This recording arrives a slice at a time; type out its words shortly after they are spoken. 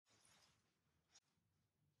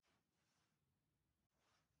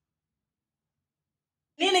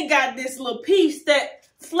Then it got this little piece that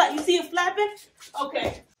flap. You see it flapping?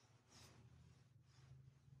 Okay.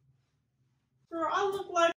 Girl, I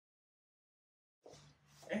look like.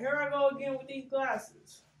 And here I go again with these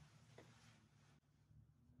glasses.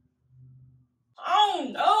 I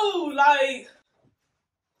don't know, like.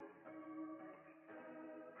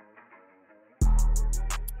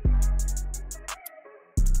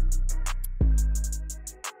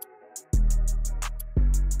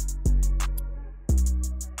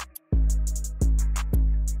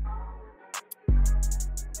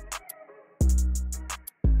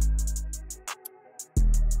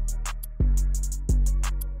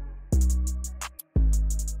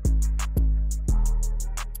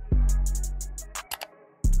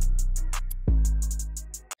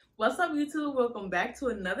 What's up, YouTube? Welcome back to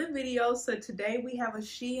another video. So today we have a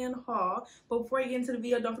SHEIN haul. But before you get into the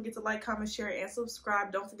video, don't forget to like, comment, share, and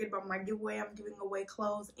subscribe. Don't forget about my giveaway. I'm giving away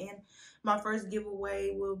clothes, and my first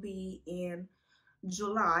giveaway will be in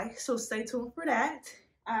July. So stay tuned for that.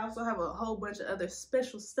 I also have a whole bunch of other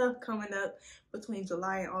special stuff coming up between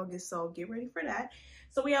July and August, so get ready for that.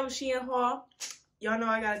 So we have a SHEIN haul. Y'all know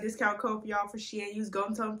I got a discount code for y'all for SHEIN. Use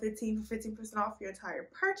Golden.toned 15 for 15% off your entire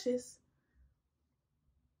purchase.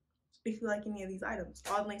 If you like any of these items,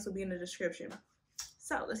 all the links will be in the description.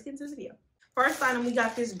 So let's get into the video. First item, we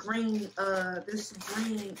got this green, I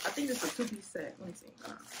think it's a two-piece set. Let me see.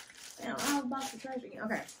 Damn, I was about to trash again.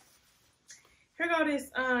 Okay. Here go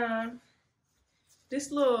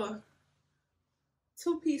this little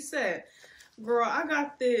two-piece set. Girl, I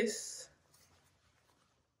got this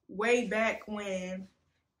way back when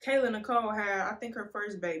Kayla Nicole had, I think, her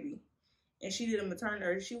first baby. And she did a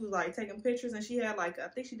maternity. She was like taking pictures, and she had like, I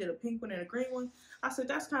think she did a pink one and a green one. I said,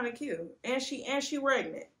 that's kind of cute. And she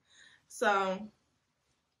pregnant. So,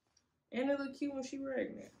 and it look cute when she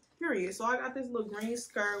pregnant. Period. So I got this little green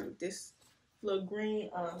skirt with this little green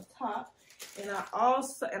top. And I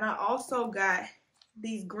also got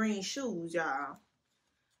these green shoes, y'all.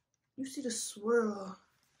 You see the swirl.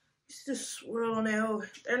 You see the swirl on that.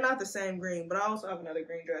 They're not the same green, but I also have another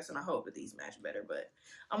green dress, and I hope that these match better, but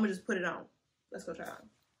I'm gonna just put it on. Let's go try it on.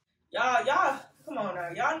 Y'all, come on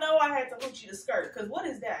now. Y'all know I had to hoochie the skirt, because what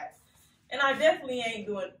is that? And I definitely ain't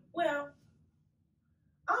doing, well,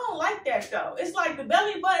 I don't like that though. It's like the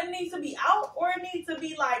belly button needs to be out, or it needs to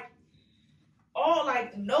be like, all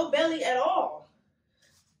like no belly at all.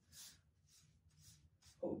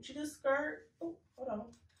 Hoochie the skirt. Oh, hold on.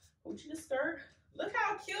 Hoochie the skirt. Look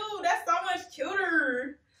how cute. That's so much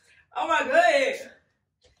cuter. Oh my god.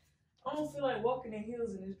 I don't feel like walking in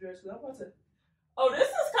heels in this dress. I'm about to. Oh, this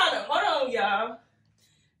is kind of. Hold on, y'all.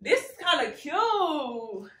 This is kind of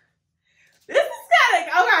cute. This is kind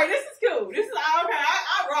of. Okay, this is cute. This is okay.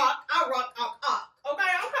 I rock. Okay,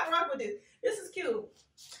 I'm kind of rock with this. This is cute.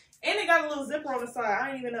 And it got a little zipper on the side. I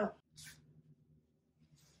didn't even know.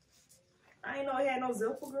 I didn't know it had no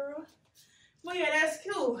zipper, girl. But yeah, that's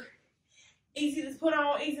cute. Easy to put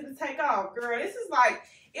on, easy to take off, girl. This is like,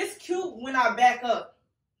 it's cute when I back up.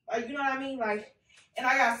 Like, you know what I mean? Like, and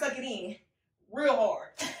I gotta suck it in real hard.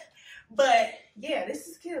 But yeah, this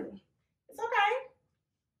is cute. It's okay.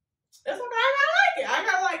 It's okay. I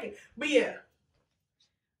gotta like it. But yeah.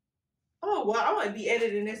 Oh, well, I might be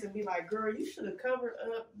editing this and be like, girl, you should have covered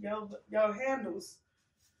up your handles.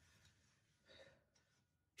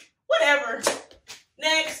 Whatever.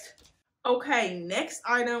 Next. Okay, next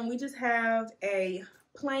item, we just have a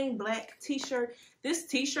plain black t-shirt. This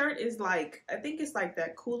t-shirt is like, I think it's like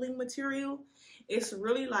that cooling material. It's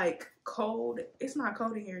really like cold. It's not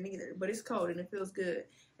cold in here neither, but it's cold and it feels good.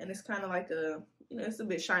 And it's kind of like a, you know, it's a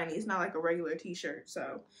bit shiny. It's not like a regular t-shirt.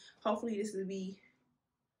 So hopefully this will be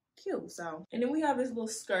cute. So, and then we have this little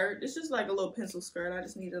skirt. It's just like a little pencil skirt. I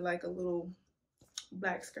just needed like a little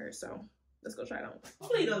black skirt. So let's go try it on.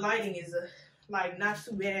 Hopefully the lighting is like not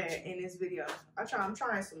too bad in this video. I'm trying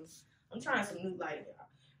some new lighting,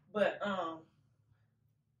 but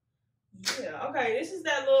yeah. Okay, this is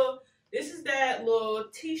that little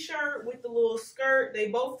t-shirt with the little skirt. They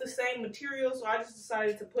both the same material, so I just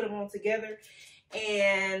decided to put them on together.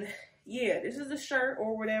 And yeah, this is the shirt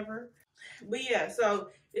or whatever. But yeah,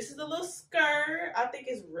 so this is the little skirt. I think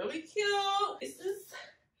it's really cute. This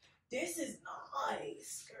is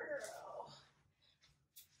nice, girl.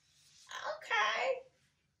 Okay.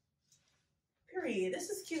 Period. This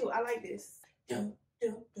is cute. I like this. Do.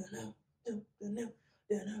 That's what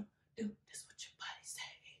your body say.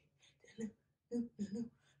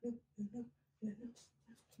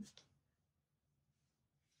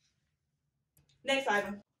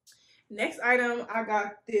 Next item, I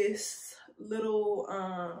got this little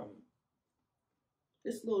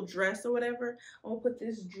dress or whatever. I'm gonna put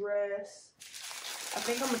this dress I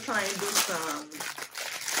think I'm gonna try and do some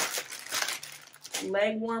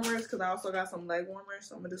leg warmers because I also got some leg warmers.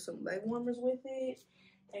 So I'm gonna do some leg warmers with it.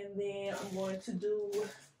 And then I'm going to do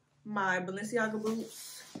my Balenciaga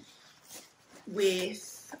boots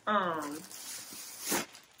with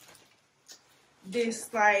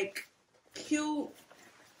this like cute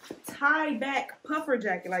tie back puffer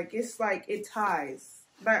jacket. Like it's like it ties.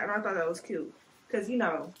 But I thought that was cute. Cause you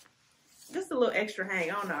know, just a little extra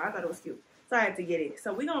hang. I don't know. I thought it was cute. So I had to get it.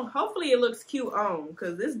 So we gonna hopefully it looks cute on,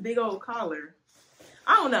 cause this big old collar.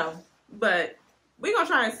 I don't know. But we gonna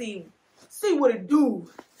try and see what it do.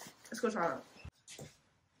 Let's go try it out.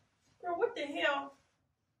 Girl, what the hell?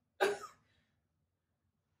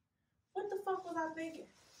 What the fuck was I thinking?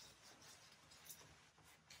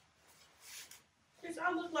 Bitch,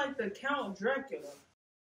 I look like the Count Dracula.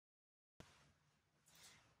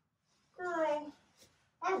 Girl,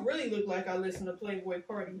 I really look like I listen to Playboy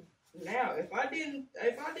Cardi now. If I didn't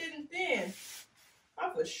then,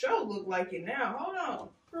 I for sure look like it now. Hold on.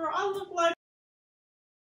 Girl, I look like...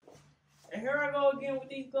 And here I go again with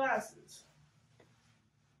these glasses.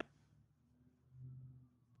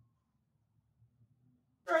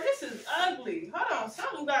 Girl, this is ugly. Hold on,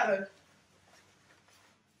 something gotta...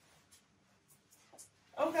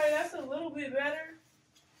 Okay, that's a little bit better.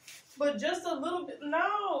 But just a little bit...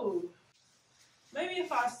 No. Maybe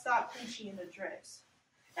if I stop Gucci in the dress.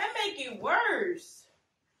 That make it worse.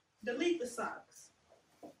 Delete the socks.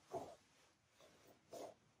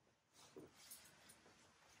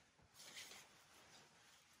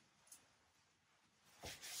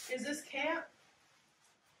 Is this camp?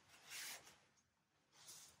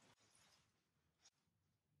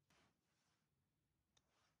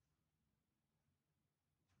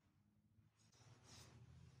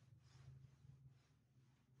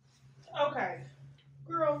 Okay.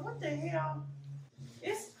 Girl, what the hell?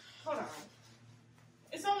 It's, hold on.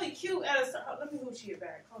 It's only cute at a, let me Gucci it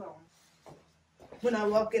back. Hold on. When I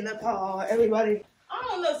walk in the car, everybody, I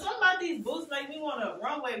don't know, something about these boots make me want to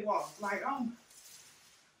runway walk. Like,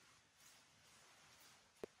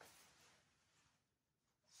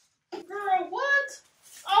 girl, what?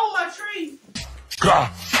 Oh, my tree. Gah.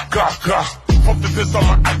 Fuck the piss,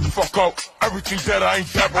 I'ma act the fuck out. Everything that I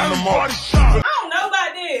ain't dabbing no more. I don't know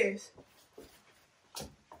about this.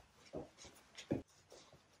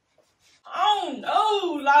 I don't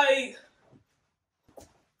know, like,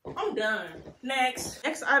 I'm done.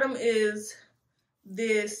 Next item is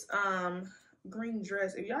this green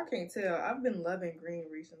dress. If y'all can't tell, I've been loving green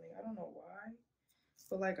recently. I don't know why,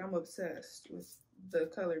 but like I'm obsessed with the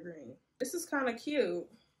color green. This is kind of cute.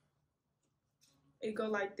 It go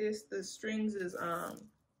like this. The strings is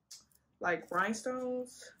like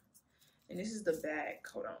rhinestones, and this is the back.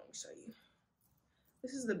 Hold on, let me show you.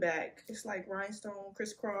 This is the back. It's like rhinestone,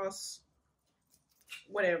 crisscross,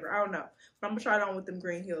 whatever. I don't know. But I'm gonna try it on with them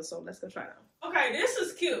green heels. So let's go try it on. Okay, this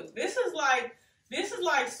is cute. This is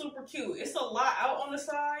like super cute. It's a lot out on the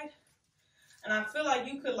side, and I feel like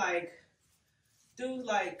you could like do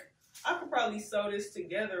like, I could probably sew this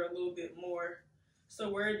together a little bit more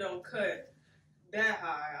so where it don't cut that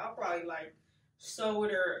high. I'll probably like sew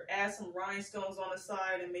it or add some rhinestones on the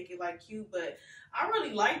side and make it like cute. But I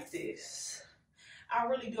really like this. I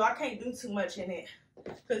really do. I can't do too much in it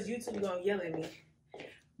because YouTube gonna yell at me.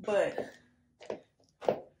 But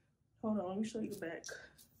hold on, let me show you the back.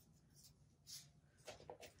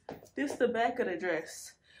 This is the back of the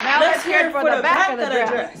dress. Now let's hear it for the back of the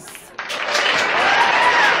dress.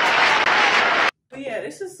 But yeah,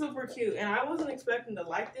 this is super cute, and I wasn't expecting to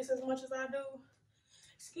like this as much as I do.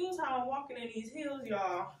 Excuse how I'm walking in these heels,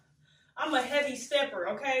 y'all. I'm a heavy stepper,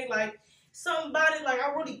 okay? Like somebody, like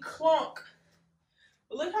I really clunk.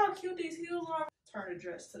 But look how cute these heels are. Turn the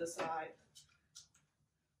dress to the side.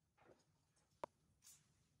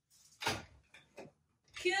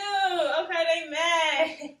 Cute. Okay, they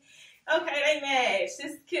match. Okay, they match.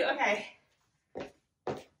 This is cute. Okay.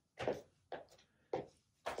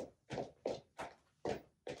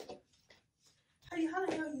 Hey, how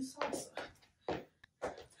the hell you salsa?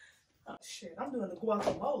 Oh shit, I'm doing the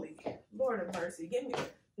guacamole. Lord of mercy, give me.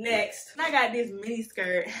 Next, I got this mini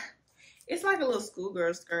skirt. It's like a little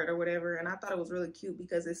schoolgirl skirt or whatever, and I thought it was really cute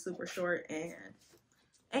because it's super short and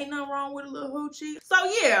ain't nothing wrong with a little hoochie. So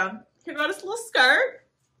yeah, here go this little skirt.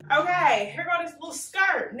 Okay, here go this little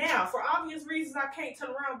skirt. Now, for obvious reasons, I can't turn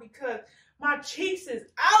around because my cheeks is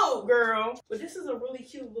out, girl. But this is a really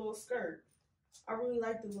cute little skirt. I really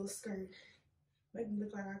like the little skirt. Make me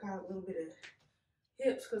look like I got a little bit of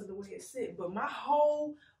hips because of the way it sits. But my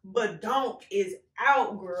whole badonk is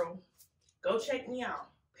out, girl. Go check me out.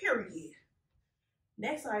 Period.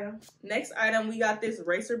 Next item, we got this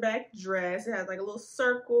racerback dress. It has like a little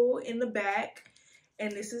circle in the back,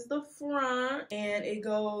 and this is the front, and it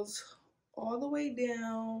goes all the way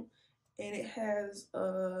down, and it has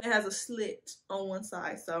a slit on one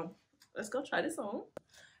side. So let's go try this on.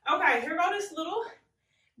 Okay, here go this little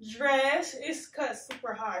dress. It's cut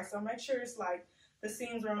super high, so make sure it's like the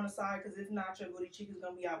seams are on the side, because if not, your booty cheek is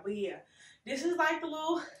gonna be out. But yeah, this is like the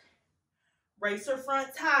little racer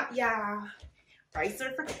front top, y'all.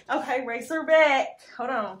 Racer front. Okay, racer back. Hold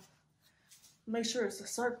on. Make sure it's a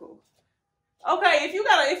circle. Okay, if you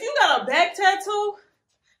got a back tattoo,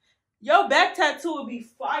 your back tattoo will be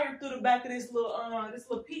fired through the back of this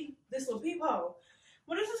little peephole.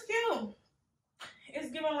 Well, this is cute.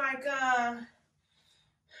 It's giving like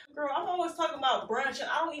girl, I'm always talking about brunch, and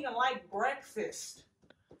I don't even like breakfast.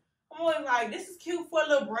 I'm always like, this is cute for a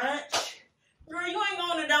little brunch. Girl, you ain't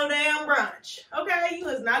going to no damn brunch. Okay? You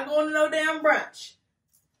is not going to no damn brunch.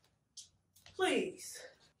 Please.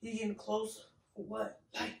 You getting closer for what?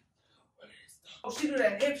 Like, what is that? Oh, she do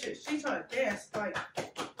that hip shit. She trying to dance like.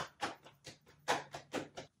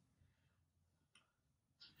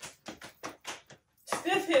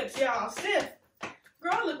 Stiff hips, y'all. Stiff.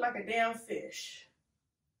 Girl, I look like a damn fish.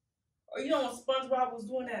 Or you know when SpongeBob was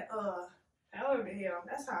doing that, however the hell,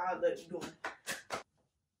 that's how I look doing.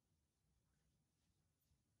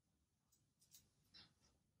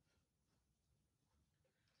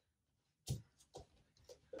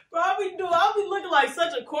 Bro, I'll be looking like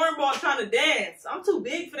such a cornball trying to dance. I'm too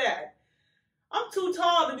big for that. I'm too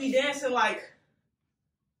tall to be dancing like.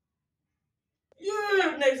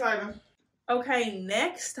 Yeah, next item. Okay,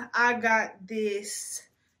 next I got this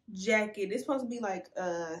jacket. It's supposed to be like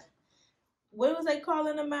what was they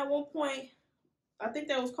calling them at one point? I think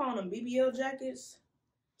they was calling them BBL jackets.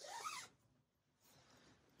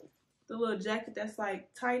 The little jacket that's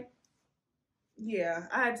like tight. Yeah,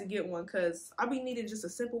 I had to get one because I be needing just a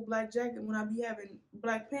simple black jacket when I be having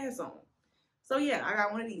black pants on. So yeah, I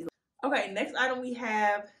got one of these. Okay, next item we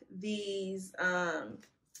have these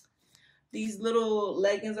little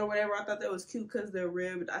leggings or whatever. I thought that was cute because they're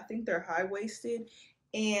ribbed. I think they're high-waisted.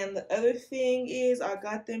 And the other thing is I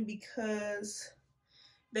got them because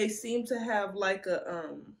they seem to have like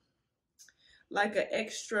a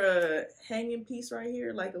extra hanging piece right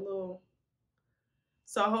here, like a little.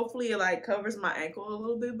 So hopefully it like covers my ankle a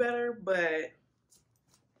little bit better, but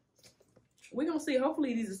we're gonna see.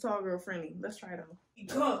 Hopefully these is tall girl friendly. Let's try it on. You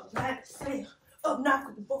come, like say, up knock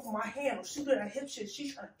with both of my hands, shoot at that hip shit.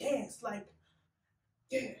 She's trying to dance like,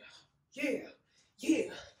 yeah, yeah,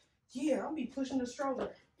 yeah. Yeah, I'll be pushing the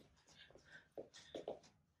stroller.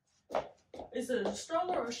 Is it a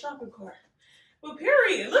stroller or a shopping cart? But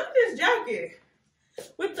period, look at this jacket.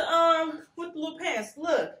 With the little pants,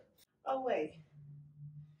 look. Oh wait.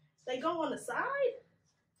 They go on the side?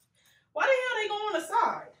 Why the hell they go on the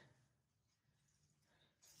side?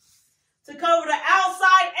 To cover the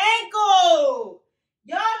outside ankle.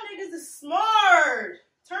 Y'all niggas is smart.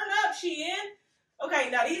 Turn up, SHEIN. Okay,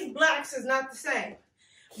 now these blacks is not the same.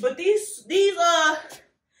 But these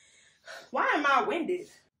why am I winded?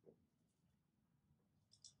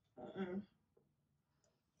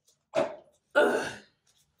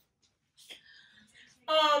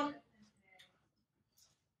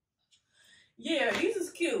 Yeah, these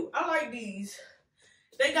is cute. I like these.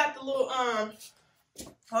 They got the little hold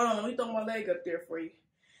on, let me throw my leg up there for you.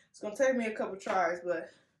 It's gonna take me a couple tries,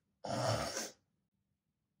 but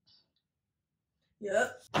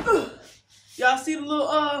yep. Y'all see the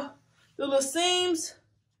little seams?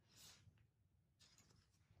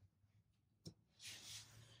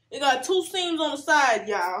 It got two seams on the side,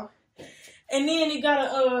 y'all. And then it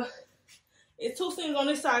got it's two seams on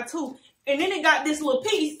this side too. And then it got this little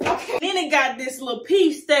piece. Okay. Then it got this little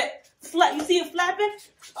piece that you see it flapping?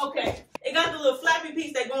 Okay. It got the little flappy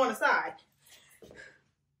piece that go on the side.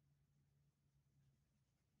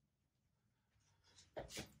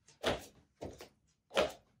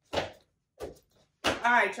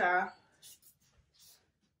 Alright, y'all.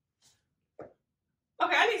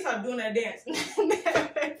 Okay, I need to stop doing that dance.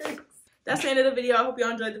 That's the end of the video. I hope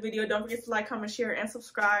y'all enjoyed the video. Don't forget to like, comment, share, and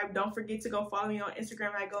subscribe. Don't forget to go follow me on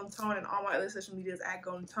Instagram at Golden.toned and all my other social medias at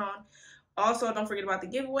Golden.toned. Also, don't forget about the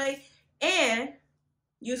giveaway. And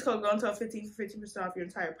use code Golden.toned15 for 15% off your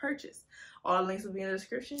entire purchase. All links will be in the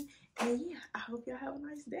description. And yeah, I hope y'all have a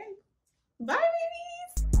nice day. Bye, baby.